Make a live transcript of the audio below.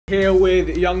Here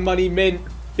with Young Money Mint,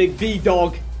 Big V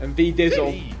Dog, and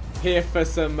vdizzl. Here for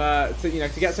some,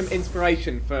 to get some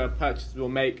inspiration for purchases we'll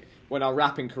make when our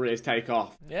rapping careers take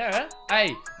off. Yeah.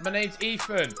 Hey, my name's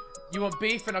Ethan. You want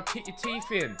beef and I'll kick your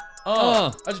teeth in.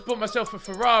 I just bought myself a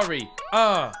Ferrari.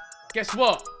 Guess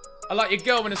what? I like your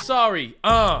girl in a sari.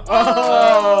 Hey,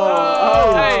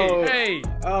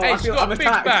 she got a big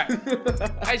back.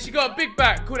 Hey, she got a big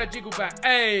back. Call that jiggle back.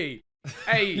 Hey.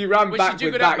 You ran back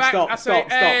with back.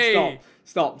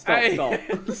 Stop.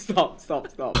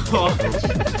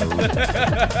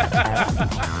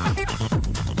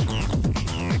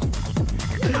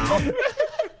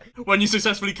 When you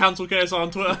successfully cancel KSI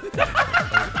on Twitter.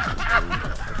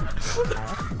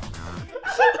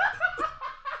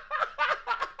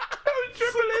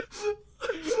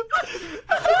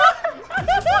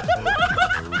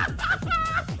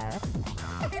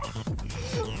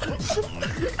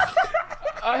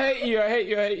 I hate you.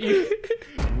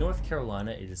 In North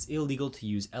Carolina, it is illegal to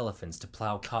use elephants to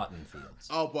plow cotton fields.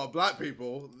 Oh, but black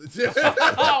people.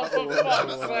 Oh, for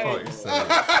fuck's sake.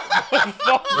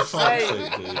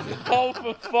 Oh,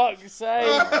 for fuck's sake.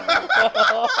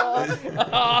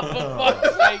 Oh, for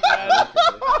fuck's sake, man.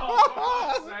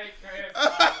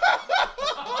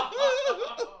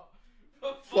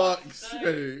 Fuck's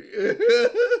sake.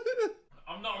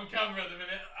 I'm not on camera at the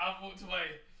minute. I've walked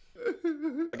away.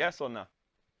 I guess or no?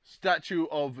 Statue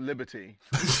of Liberty.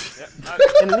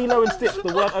 In Lilo and Stitch,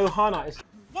 the word Ohana is...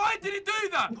 Why did he do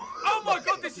that? Oh my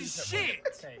god, this is shit.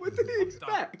 What did he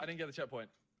expect? I didn't get the checkpoint.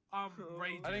 I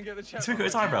didn't get the checkpoint. He took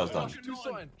his eyebrows done. Do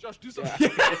something. Josh, do something.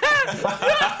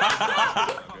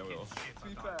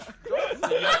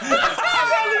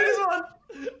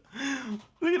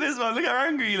 Look at this one. Look how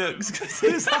angry he looks.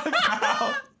 His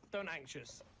eyebrow. Don't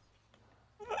anxious.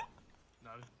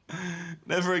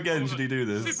 Never again should he do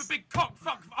this. Super big cock,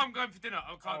 fuck, I'm going for dinner.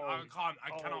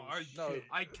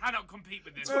 I cannot compete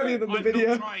with this. It's funnier than the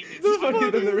video. It's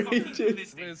funnier than the region.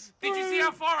 Did you see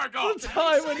how far I got? The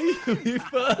time when you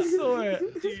first saw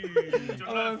it. Dude,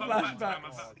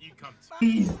 you cunt.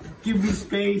 Please, give me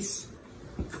space.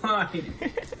 Fine.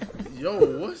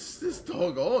 Yo, what's this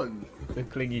dog on? The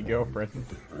clingy girlfriend.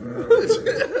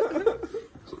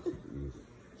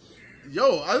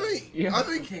 Yo, I think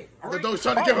the dog's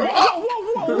trying to give him up.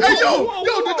 Hey, yo,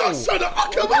 the dog's trying to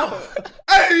fuck him up.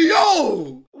 Hey,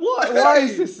 yo. Why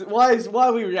is this? Why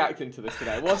are we reacting to this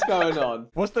today? What's going on?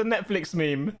 What's the Netflix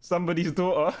meme? Somebody's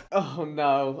daughter. Oh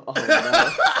no.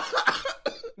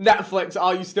 Netflix,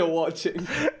 are you still watching?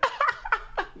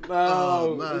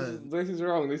 No, this is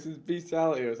wrong. This is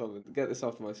bestiality or something. Get this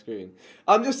off my screen.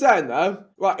 I'm just saying though,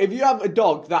 right? If you have a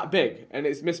dog that big and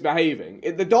it's misbehaving,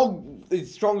 the dog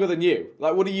is stronger than you.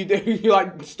 Like, what do? You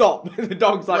like stop? The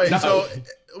dog's like, wait, no. so,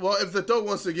 well, if the dog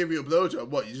wants to give you a blowjob,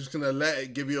 what? You're just gonna let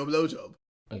it give you a blowjob?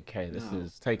 Okay, this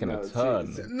is taking a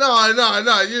turn. No. I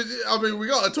mean, we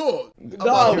gotta talk.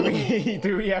 No.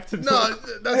 Do we have to talk? No,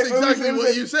 that's exactly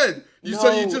what you said. You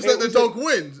said you just let the dog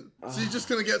win. So you're just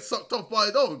gonna get sucked off by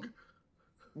a dog.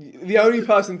 The only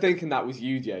person thinking that was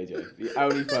you, JJ. The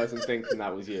only person thinking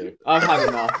that was you. I've had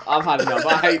enough. I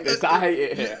hate this. I hate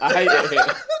it here.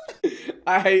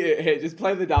 I hate it here. Just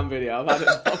play the damn video. I've had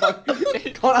enough. I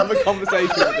can't have a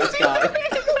conversation with this guy.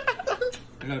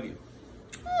 I love you.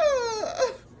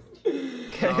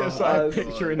 KSI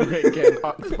picturing Rick getting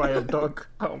hugged by a dog.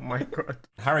 Oh my god.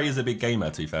 Harry is a big gamer,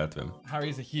 to be fair to him.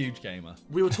 Harry's a huge gamer.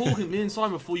 We were talking, me and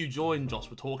Simon, before you joined, Josh,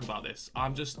 were talking about this.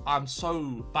 I'm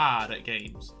so bad at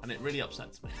games, and it really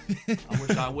upsets me. I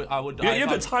wish I would. You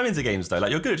put time into games though.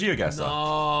 Like, you're good at GeoGuessr.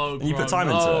 No, and you put time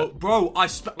into it. Bro,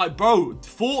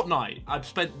 Fortnite. I've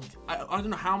spent I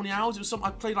don't know how many hours. It was something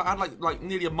I played. I had like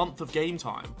nearly a month of game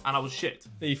time, and I was shit.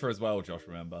 FIFA as well, Josh.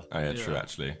 Remember? Oh yeah, true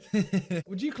actually.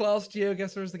 Would you class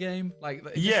GeoGuessr as the game? Like,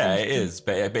 yeah, it is,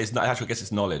 but it's not. Actually, I guess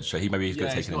it's knowledge. So he's good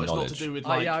at taking in knowledge. It's not to do with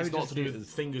it's not to do with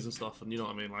fingers and stuff, and you know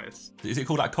what I mean. Like, is it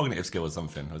called like cognitive skill or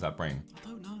something, or is that brain? I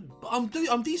don't know, but I'm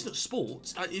decent at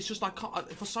sports. It's just I can't.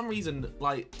 For some reason,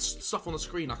 like stuff on the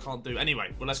screen, I can't do.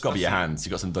 Anyway, well, it's got to be your hands.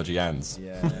 You got some dodgy hands.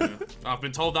 Yeah. I've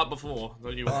been told that before.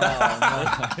 Don't you?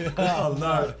 Oh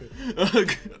no.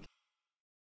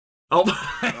 Oh,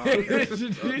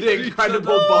 the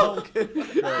incredible bulk.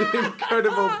 The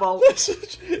incredible bulk.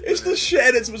 It's the shit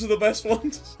edits which are the best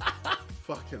ones.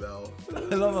 Fucking hell. I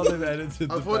love how they've edited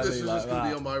the I thought this was like just going to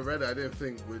be on my Reddit. I didn't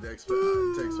think we'd expect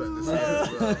this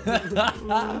here as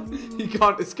well. You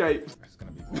can't escape. It's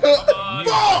gonna be.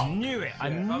 I knew it. I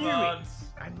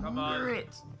knew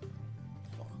it.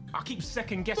 I keep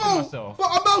second guessing myself. But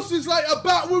a mouse is like a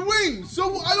bat with wings,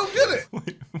 so I don't get it.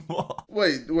 Wait, what?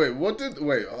 Wait,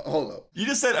 hold up. You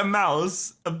just said a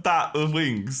mouse, a bat with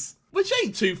wings. Which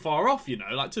ain't too far off, you know,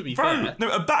 like, to be Bro, fair. no,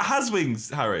 a bat has wings,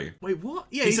 Harry. Wait, what?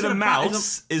 Yeah, He said a bat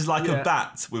mouse is like Yeah. a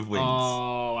bat with wings.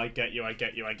 Oh, I get you.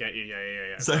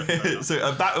 Yeah. So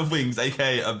a bat with wings,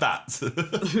 aka a bat,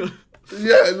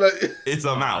 Yeah, like is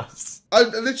a mouse. I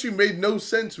literally made no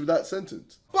sense with that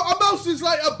sentence. But a mouse is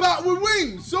like a bat with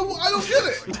wings, so I don't get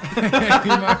it.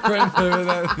 My friend over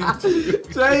there.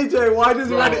 JJ, why does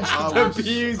Reddit I just was-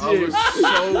 abuse I you? was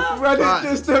so Reddit fat.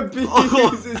 just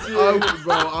abuses you.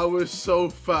 Bro, I was so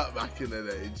fat back in the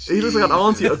day. He looks like an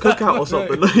auntie at a cookout or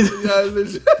something. Yeah,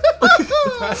 literally.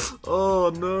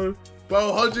 Oh no.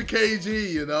 Bro, 100 kg,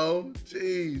 you know?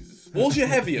 Jeez. What's your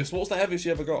heaviest? What's the heaviest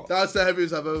you ever got? That's the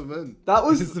heaviest I've ever been. That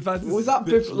was It's the fantasy was that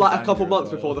bitch like a couple lasagna months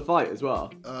as well. before the fight as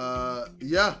well?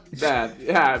 Yeah.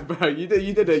 Yeah, bro, you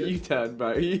did a U-turn,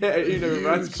 bro. You hit a Uno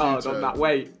reverse Huge card on U-turn. that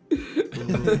weight.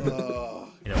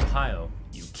 In Ohio,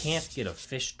 you can't get a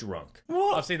fish drunk.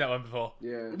 I've seen that one before.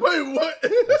 Yeah. Wait, what? I've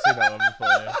seen that one before,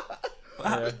 yeah.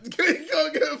 You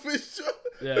can't get a fish shot.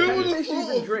 Yeah. Who Can would've Fish even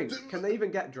thought? drink? Can they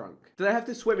even get drunk? Do they have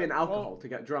to swim in alcohol to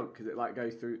get drunk? Because it like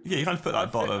goes through. Yeah, you can't put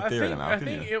that bottle of beer in their mouth, I can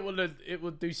think you? it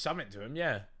will do something to him,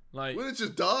 yeah. Like, Wouldn't it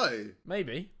just die?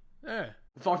 maybe. Yeah.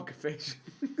 Vodka fish.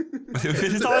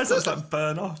 His eyes just like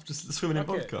burn off, just swimming in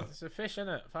Fuck it. vodka. It's a fish,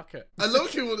 innit? Fuck it. I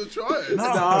low-key want to try it.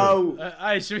 No.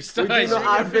 Hey, should we We start? do should not we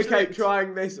get fish advocate next?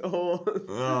 trying this or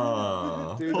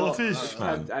Oh, do poor not fish, man.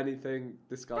 attempt anything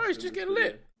disgusting. Bro, it's just getting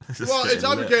lit. Well, it's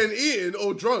either lit. getting eaten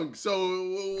or drunk, so...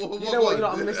 You know what?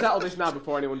 I'm going to settle this now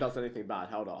before anyone does anything bad.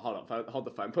 Hold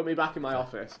the phone. Put me back in my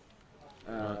office.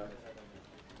 Alright,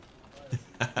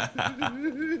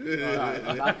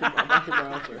 I'm back in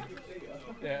my office.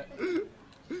 Yeah.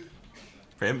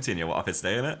 Pretty empty in your office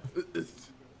today, innit?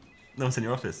 No one's in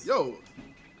your office. Yo,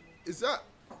 is that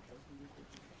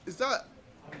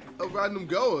a random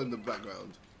girl in the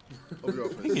background of your I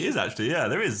think office? it is actually, yeah,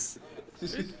 there is.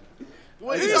 Wait,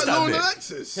 Who is is that that Lauren bitch?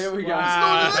 Alexis? Here we go. It's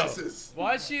Lauren Alexis.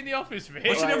 Why is she in the office, Vic?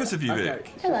 What's in the office with you, Okay.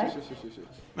 Vic?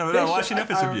 Hello. No, why is she in the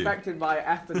office are with you? affected by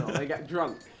ethanol. They get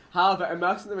drunk. However,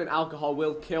 immersing them in alcohol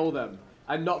will kill them,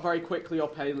 and not very quickly or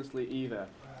painlessly either.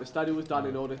 The study was done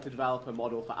in order to develop a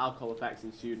model for alcohol effects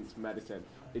in students' medicine.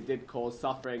 It did cause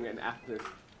suffering, and ethicists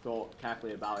thought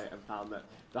carefully about it and found that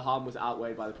the harm was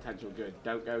outweighed by the potential good.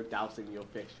 Don't go dousing your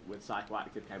fish with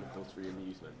psychoactive chemicals for your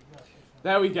amusement.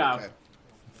 There we go. Okay.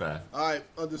 Fair. Alright,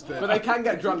 understand. But they can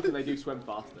get drunk and they do swim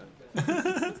faster.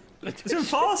 It's even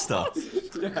faster.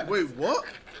 Wait, what?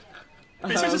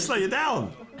 It's supposed to slow you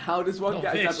down. How does one Not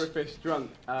get fish. a zebrafish drunk?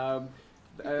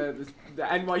 The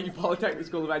NYU Polytechnic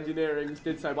School of Engineering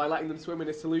did so by letting them swim in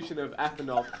a solution of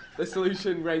ethanol. The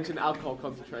solution ranged in alcohol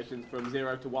concentrations from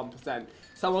 0 to 1%.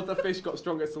 Some of the fish got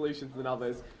stronger solutions than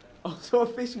others. Also, a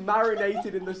fish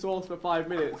marinated in the sauce for 5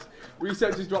 minutes.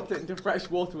 Researchers dropped it into fresh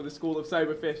water with a school of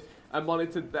sober fish and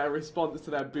monitored their response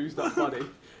to their boozed up body.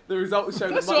 The results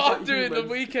showed That's that much what I'm like doing humans, the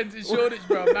weekends in Shoreditch,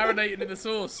 bro. I'm marinating in the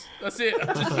sauce. That's it.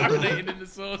 I'm just marinating in the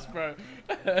sauce, bro.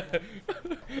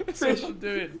 That's what I'm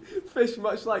doing. Fish,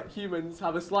 much like humans,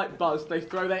 have a slight buzz. They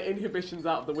throw their inhibitions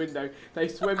out of the window. They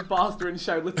swim faster and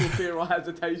show little fear or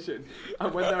hesitation.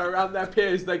 And when they're around their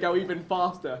peers, they go even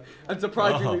faster. And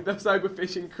surprisingly, the sober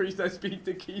fish increase their speed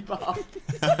to keep up.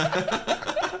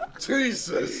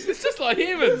 Jesus. It's just like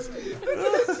humans.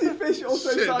 The fish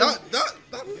also Shit, signs-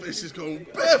 that fish is going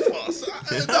bare fast.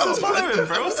 That's following,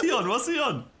 bro. What's he on? What's he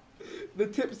on? The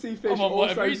tipsy fish on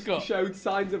whatever also he's got. showed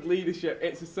signs of leadership.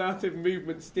 Its assertive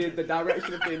movement steered the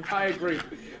direction of the entire group.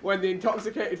 When the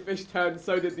intoxicated fish turned,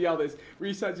 so did the others.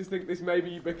 Researchers think this may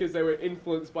be because they were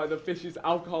influenced by the fish's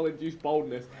alcohol-induced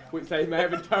boldness, which they may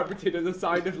have interpreted as a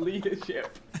sign of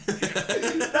leadership.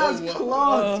 That's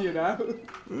class, you know.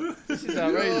 This is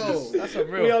outrageous. That's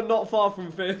unreal. We are not far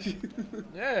from fish.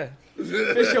 Yeah.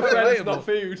 Fish are friends, not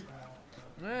food.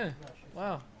 Yeah.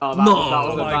 Wow. Oh, No. that Oh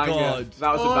was a my banger. God.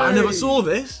 That was a I banger. never saw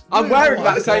this. I'm wearing Oh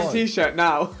my that same God. t-shirt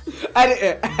now. Edit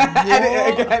it. Edit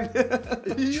it again.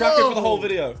 Track it for the whole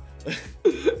video.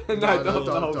 no, not the whole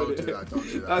don't video. do that. Don't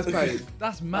do that. That's paid.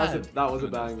 That's mad. That was a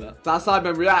banger. That's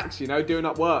SidemenReacts, you know, doing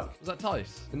up work. Was that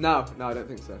Tice? No, I don't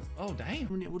think so. Oh, damn.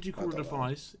 What do you call a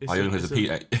device? Oh, you're looking at the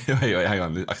pedo. Wait, hang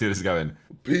on. I see where this is going.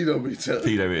 Pedometer.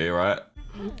 Pedometer, right?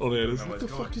 Oh, there it is. What the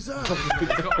fuck is that? Bro,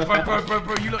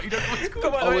 you don't know what it's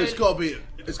called. Oh,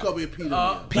 it's gotta be a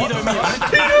pedometer.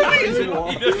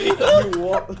 You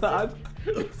what, lad?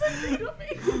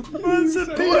 Man's a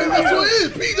Wait, that's what it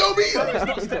is. Pedometer.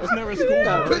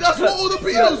 But that's what all the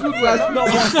pedos would wear. That's not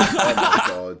what. Oh my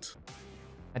god.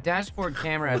 A dashboard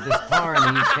camera of this car in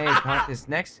the UK caught this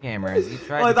next camera as he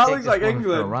tried Oh, to that take looks this like woman for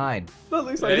a England. ride. That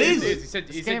looks like It is. England. He said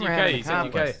This UK. camera had an He said UK.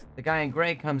 accomplice. The guy in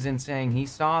grey comes in saying he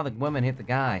saw the woman hit the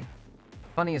guy.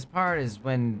 Funniest part is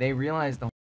when they realized the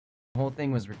whole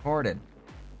thing was recorded.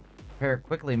 Prepare to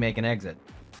quickly make an exit.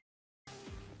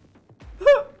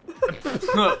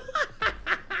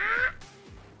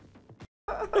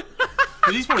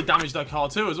 He's probably damaged their car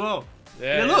too as well.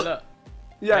 Yeah, look.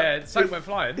 Yeah, the same went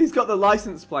flying. He's got the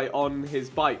license plate on his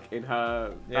bike in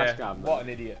her dash cam. What an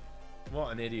idiot.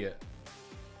 What an idiot.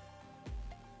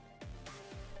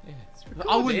 Yeah,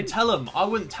 I wouldn't tell him. I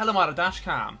wouldn't tell him I had a dash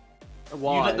cam.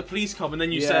 Why? You let the police come and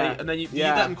then you say, and then you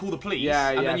let them call the police. Yeah,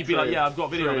 and then you'd be like, true. yeah, I've got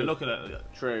video of True. it. Look at it.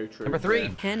 True. Number 3.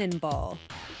 Cannonball.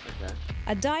 Okay.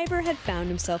 A diver had found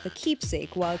himself a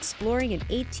keepsake while exploring an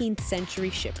 18th century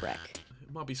shipwreck.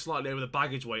 It might be slightly over the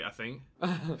baggage weight, I think.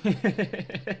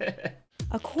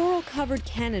 A coral-covered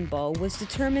cannonball was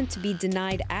determined to be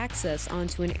denied access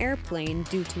onto an airplane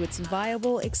due to its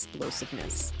viable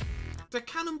explosiveness. Do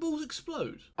cannonballs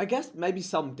explode? I guess maybe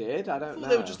some did. I don't know.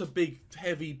 They were just a big,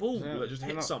 heavy ball that just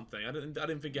hit something. I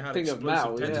didn't think it had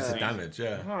explosive Just damage,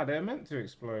 yeah. Ah, they're meant to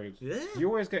explode. Yeah. You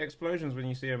always get explosions when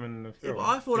you see them in the film. Yeah, but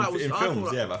I thought that was in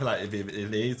films, yeah, but I feel like it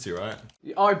needs to, right?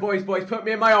 Alright, boys, put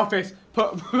me in my office.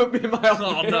 Put me in my office.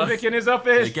 Oh, no. Vic in his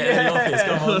office. Get in the office,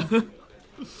 come on.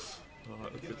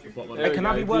 Hey, can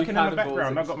I be working in the cannonballs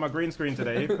background? I've got my green screen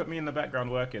today. Put me in the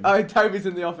background working. Oh, Toby's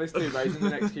in the office too, but he's in the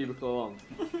next cubicle along.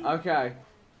 Okay.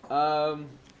 So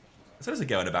there's a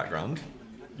girl in the background.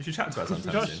 You should chat to her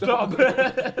sometime Josh, soon. stop. You're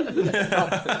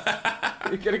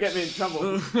gonna get me in trouble.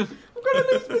 I'm gonna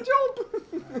lose the job.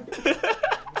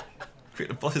 Quick,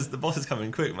 the boss is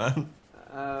coming quick, man.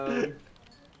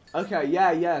 Okay,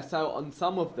 yeah. So on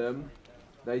some of them,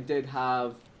 they did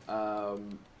have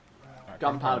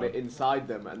gunpowder inside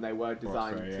them, and they were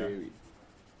designed to.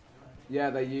 Yeah,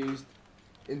 they used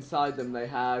inside them. They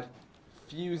had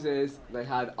fuses. They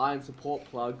had iron support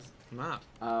plugs. Mad.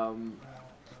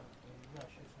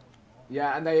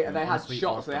 Yeah, and they had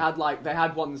shots. They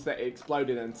had ones that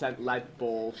exploded and sent lead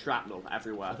ball shrapnel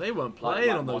everywhere. They weren't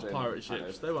playing on those modern pirate ships. kind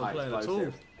of They weren't high playing at all.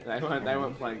 explosives. They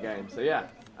weren't playing games. So yeah,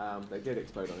 they did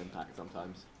explode on impact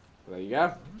sometimes. So there you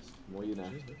go. More you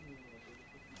know.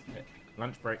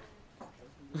 Lunch break.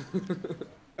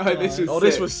 Oh, this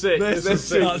was sick. This is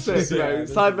sick, bro.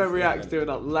 SidemenReacts doing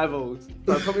up levels.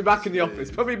 Bro, put me back in the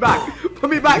office. Put me back. Put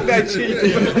me back there, chief.